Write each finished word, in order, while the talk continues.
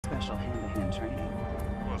special hand-to-hand training.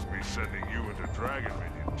 Must be sending you into Dragon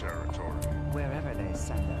Minion territory. Wherever they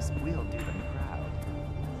send us, we'll do them proud.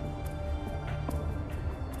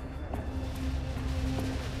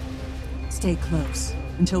 Stay close.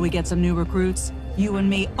 Until we get some new recruits, you and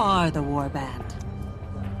me are the warband.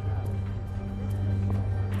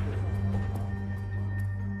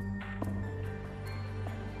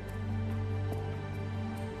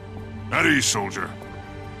 At ease, soldier.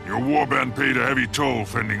 Your warband paid a heavy toll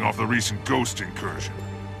fending off the recent ghost incursion.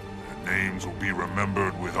 Their names will be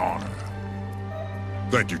remembered with honor.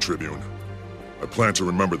 Thank you, Tribune. I plan to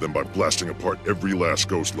remember them by blasting apart every last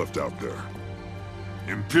ghost left out there.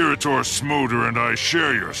 Imperator Smolder and I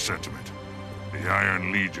share your sentiment. The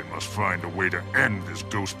Iron Legion must find a way to end this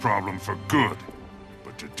ghost problem for good.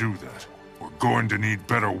 But to do that, we're going to need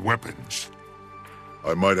better weapons.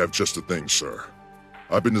 I might have just the thing, sir.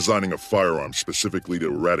 I've been designing a firearm specifically to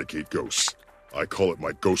eradicate ghosts. I call it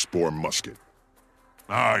my Ghost-Bore musket.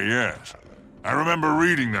 Ah, yes. I remember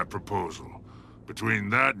reading that proposal. Between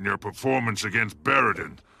that and your performance against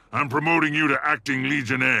Baradin, I'm promoting you to acting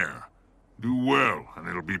Legionnaire. Do well, and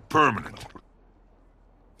it'll be permanent.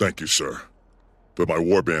 Thank you, sir. But my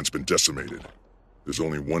warband's been decimated. There's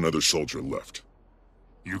only one other soldier left.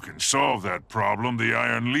 You can solve that problem the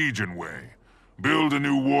Iron Legion way. Build a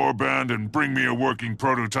new warband and bring me a working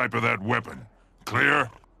prototype of that weapon. Clear?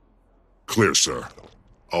 Clear, sir.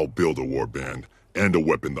 I'll build a warband and a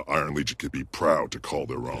weapon the Iron Legion could be proud to call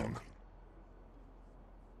their own.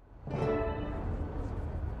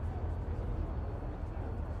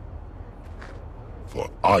 For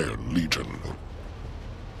Iron Legion.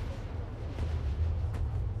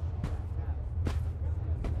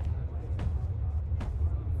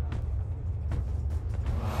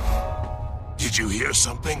 Did you hear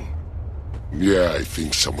something? Yeah, I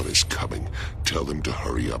think someone is coming. Tell them to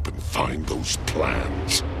hurry up and find those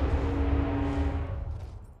plans.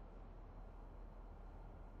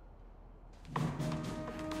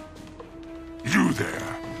 You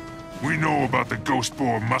there. We know about the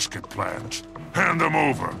Ghost-Bore musket plans. Hand them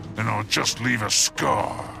over, and I'll just leave a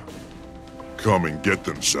scar. Come and get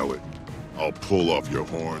them, Zealot. I'll pull off your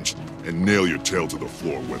horns and nail your tail to the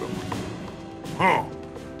floor with them. Oh,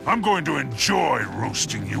 I'm going to enjoy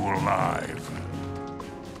roasting you alive.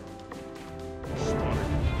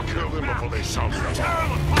 Kill them before they sound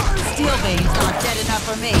Steelbane's not dead enough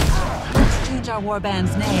for me. Let's change our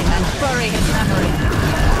warband's name and bury his memory.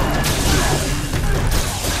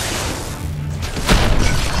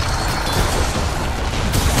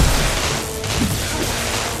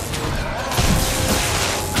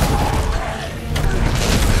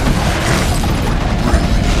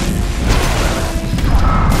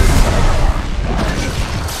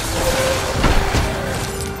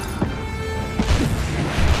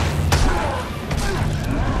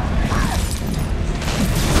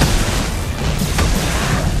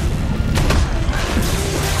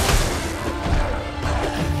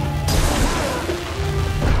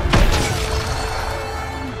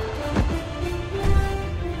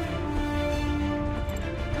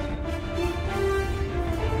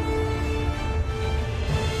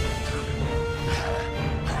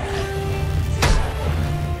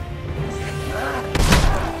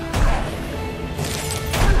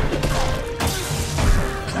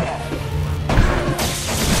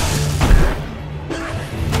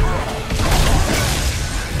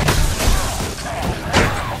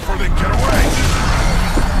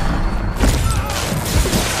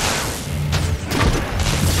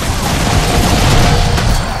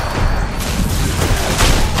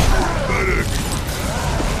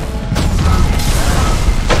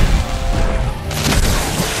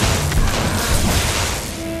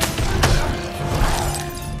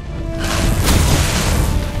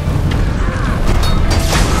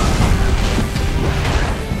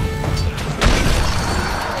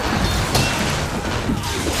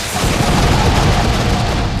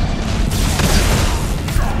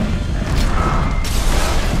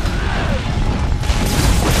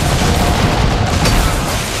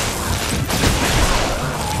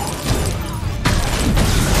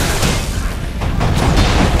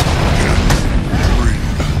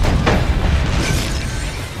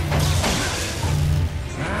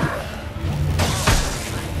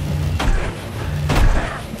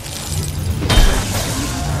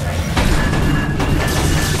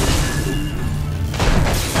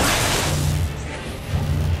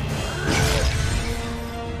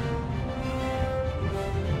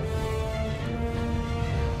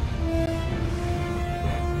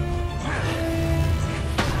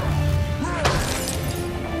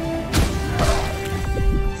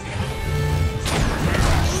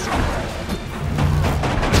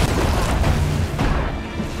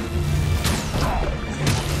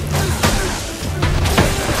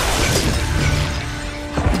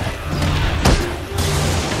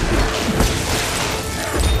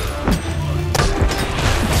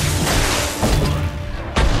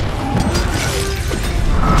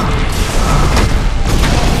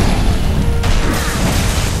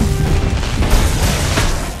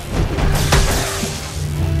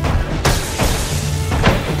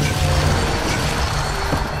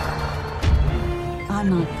 I'm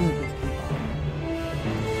not good with people.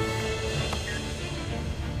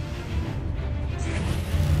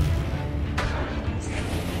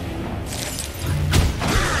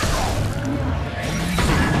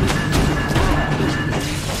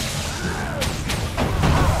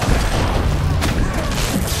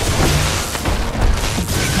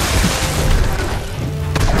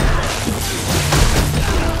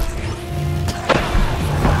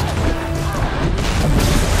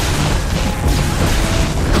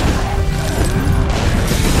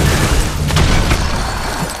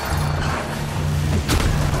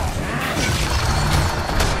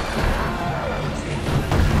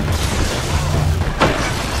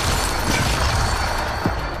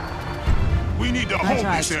 I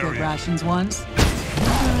tried squid rations once.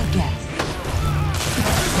 Never again.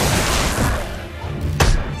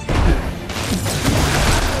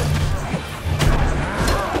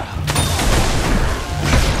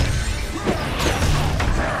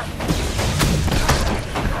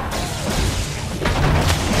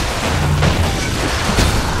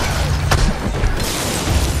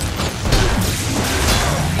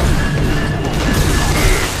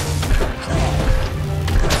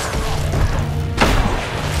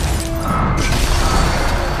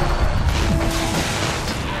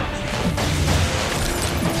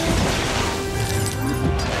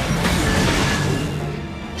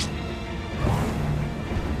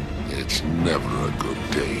 It's never a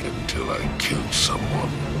good day until I kill someone.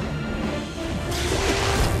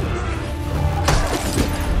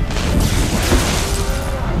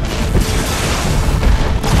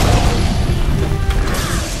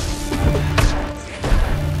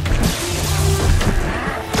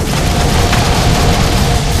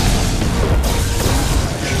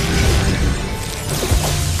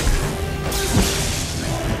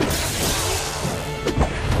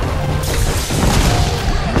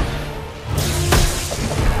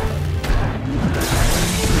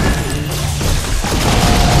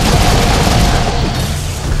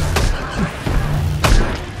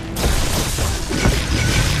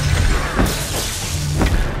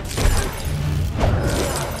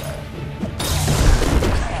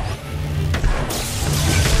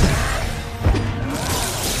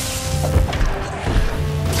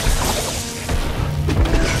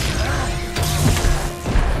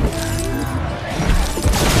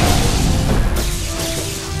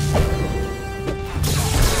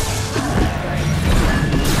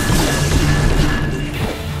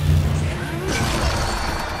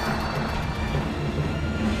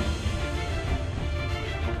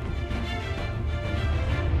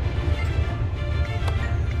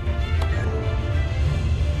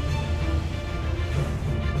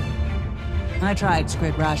 I tried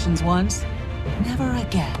squid rations once. Never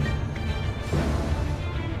again.